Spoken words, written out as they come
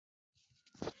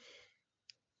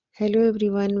Hello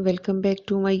everyone, welcome back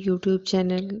to my YouTube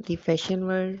channel, The Fashion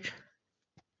World.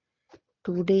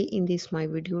 Today in this my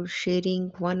video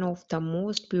sharing one of the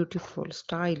most beautiful,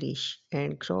 stylish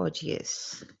and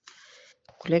gorgeous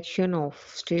collection of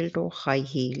stiletto high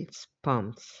heels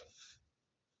pumps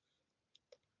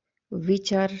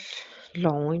which are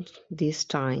launched this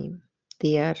time.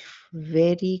 They are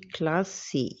very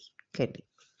classy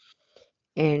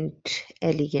and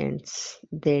elegant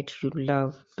that you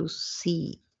love to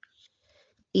see.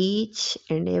 Each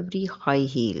and every high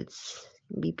heels,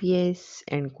 BPS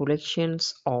and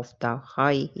collections of the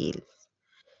high heels,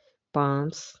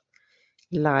 pumps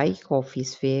like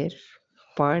office wear,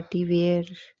 party wear,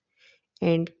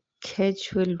 and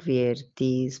casual wear.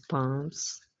 These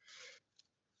pumps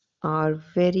are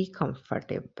very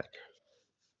comfortable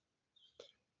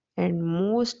and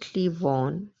mostly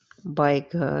worn by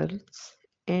girls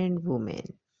and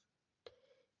women.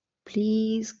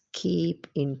 Please keep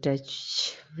in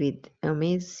touch with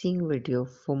amazing video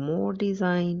for more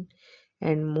design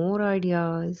and more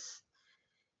ideas.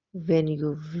 When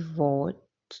you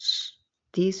watch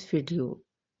this video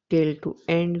till to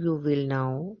end, you will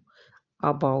know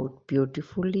about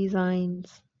beautiful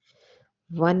designs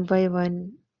one by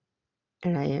one,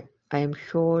 and I am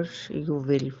sure you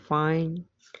will find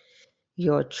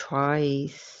your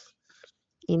choice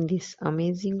in this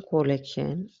amazing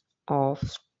collection of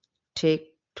stick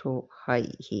to high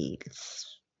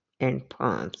heels and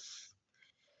pumps.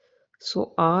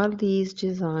 So all these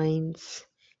designs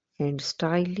and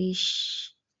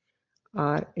stylish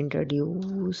are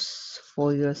introduced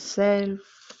for yourself.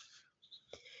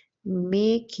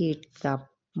 Make it the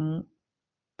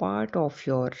part of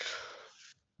your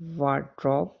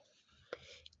wardrobe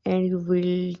and you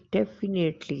will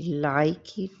definitely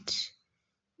like it,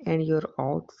 and your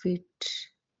outfit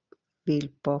will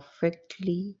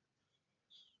perfectly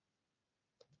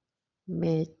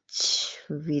match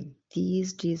with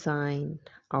these design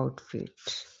outfit.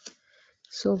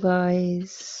 So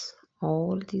guys,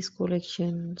 all these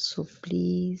collections, so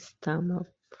please thumb up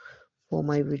for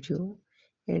my video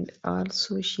and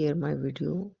also share my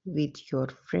video with your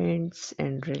friends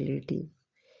and relatives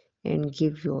and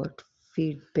give your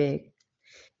feedback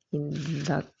in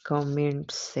the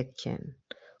comment section.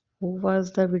 How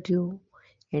was the video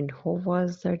and how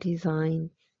was the design?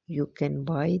 You can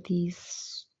buy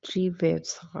these three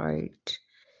websites: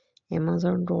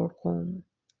 Amazon.com,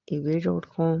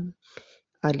 eBay.com,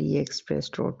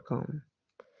 AliExpress.com.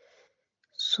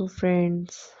 So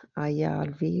friends, I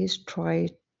always try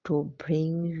to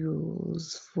bring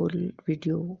useful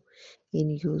video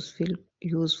in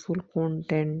useful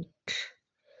content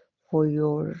for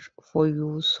your for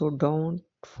you, so don't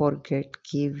forget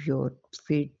give your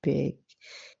feedback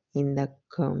in the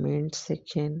comment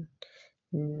section.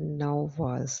 Now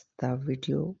was the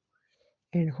video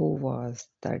and who was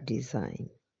the design.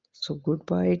 So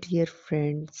goodbye dear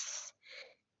friends,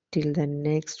 till the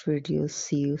next video,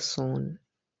 see you soon.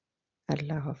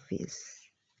 Allah Hafiz.